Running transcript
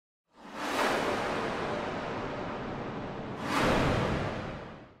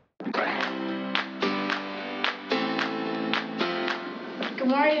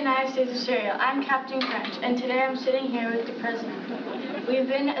more United States of cereal. I'm Captain Crunch, and today I'm sitting here with the President. We've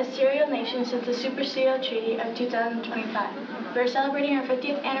been a cereal nation since the Super Cereal Treaty of 2025. We're celebrating our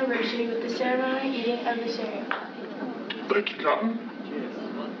 50th anniversary with the ceremonial eating of the cereal. Thank you, Captain.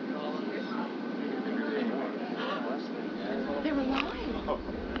 They were lying.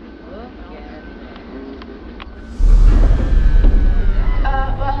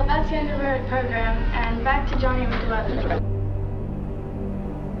 Well, that's the end of our program, and back to Johnny with the weather.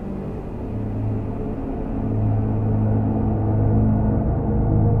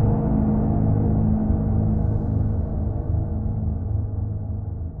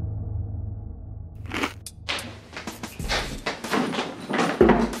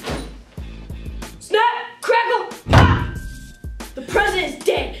 Snap! Crackle! Ah! The president's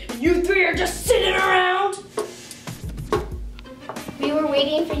dead, and you three are just sitting around! We were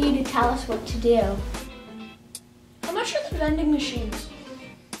waiting for you to tell us what to do. How much are the vending machines?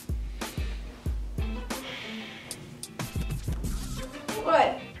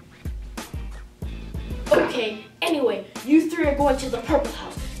 What? Okay, anyway, you three are going to the Purple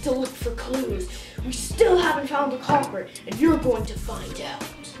House to look for clues. We still haven't found the culprit, and you're going to find out.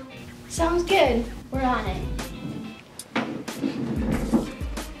 Sounds good. We're on it.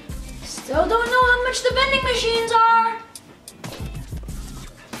 Still don't know how much the vending machines are.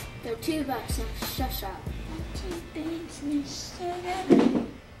 They're $2 and shush up.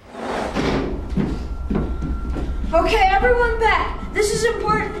 Okay, everyone back. This is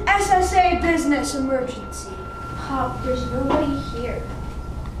important S.S.A. business emergency. Pop, there's nobody here.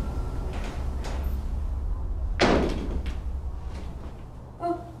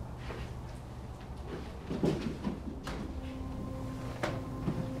 Oh.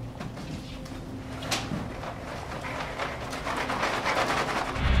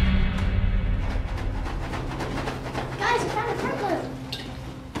 Guys, I found a Fruit Loop.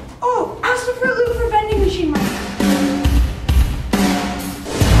 Oh, ask the Fruit Loop for vending machine money.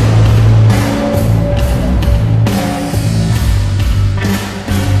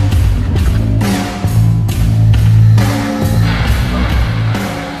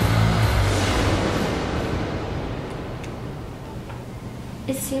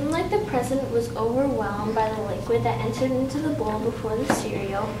 It seemed like the president was overwhelmed by the liquid that entered into the bowl before the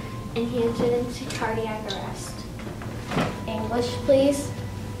cereal, and he entered into cardiac arrest. English, please.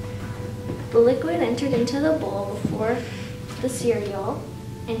 The liquid entered into the bowl before the cereal,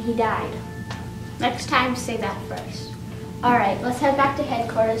 and he died. Next time, say that first. All right, let's head back to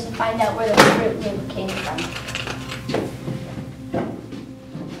headquarters and find out where the Fruit Loop came from.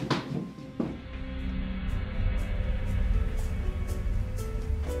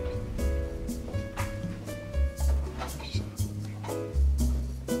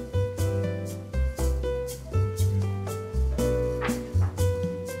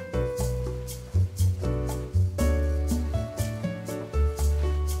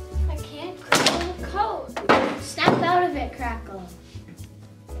 I can't crackle the code. Snap out of it, Crackle.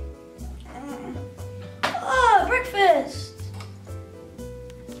 Oh, breakfast.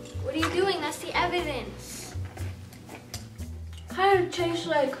 What are you doing? That's the evidence. Kind of tastes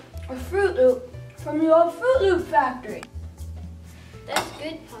like a Fruit Loop from the old Fruit Loop factory. That's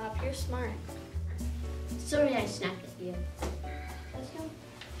good, Pop. You're smart. Sorry I snapped at you. Let's go.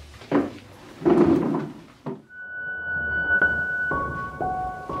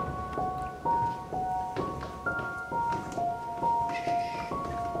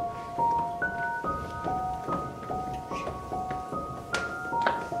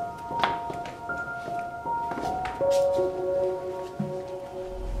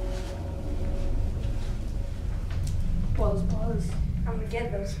 Buzz. I'm gonna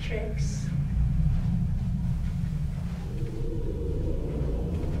get those tricks.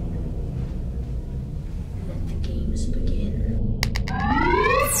 Let the games begin.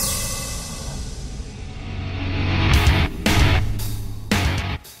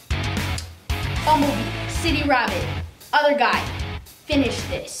 Bumblebee, City Rabbit, other guy, finish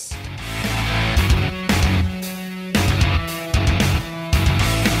this.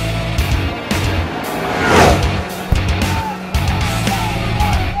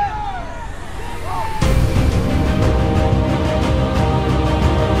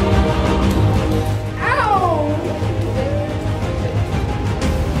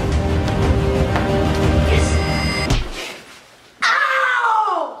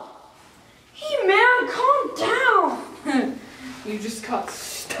 You just got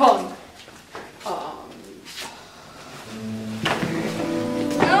stung. No,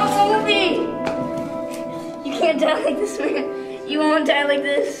 Bumblebee! You can't die like this, man. You won't die like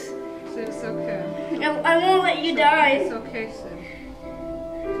this. It's okay. I won't let you die. It's okay, Sid.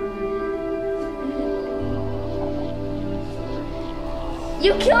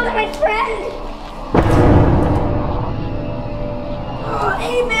 You killed my friend! Oh,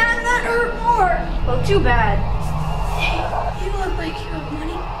 hey man, that hurt more. Well, too bad. Hey, you look like you have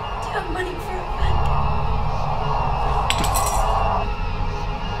money. Do you have money for a friend?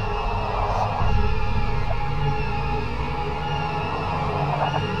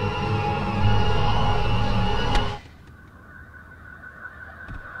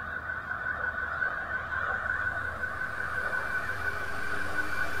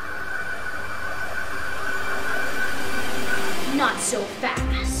 Not so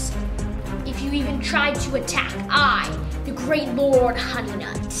fast. If you even try to attack, I, the great Lord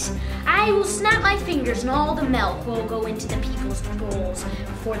Honeynut, I will snap my fingers and all the milk will go into the people's bowls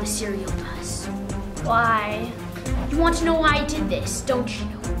before the cereal does. Why? You want to know why I did this, don't you?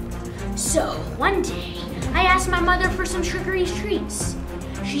 So, one day, I asked my mother for some sugary treats.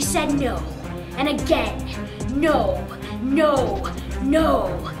 She said no, and again, no, no,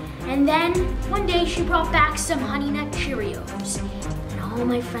 no. And then, one day she brought back some Honey Nut Cheerios, and all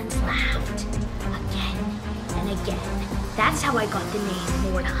my friends laughed, again and again. That's how I got the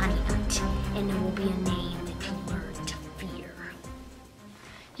name Lord Honeynut, and it will be a name that you learn to fear.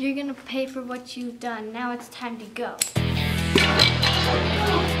 You're gonna pay for what you've done. Now it's time to go.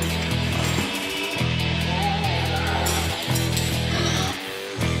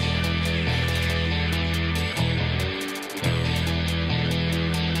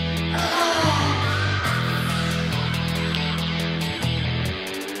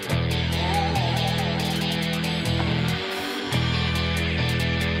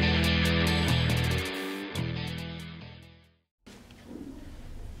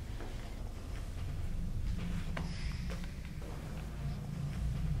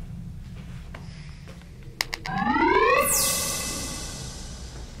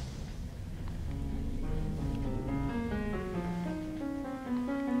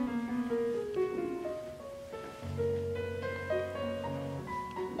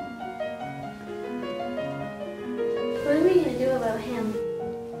 What are we gonna do about him?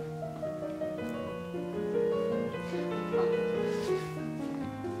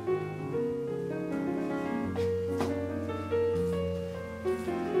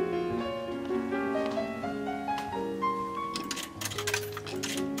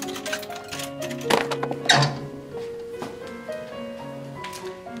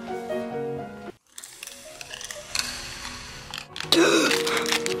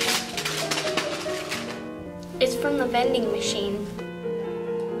 It's from the vending machine.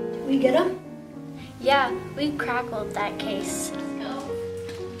 Did we get him? Yeah, we crackled that case.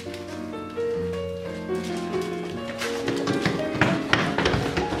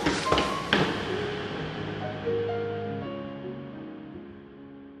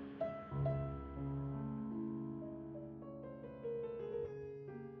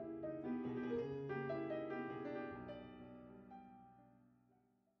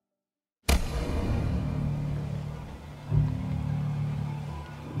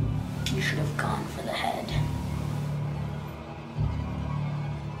 You should have gone for the head.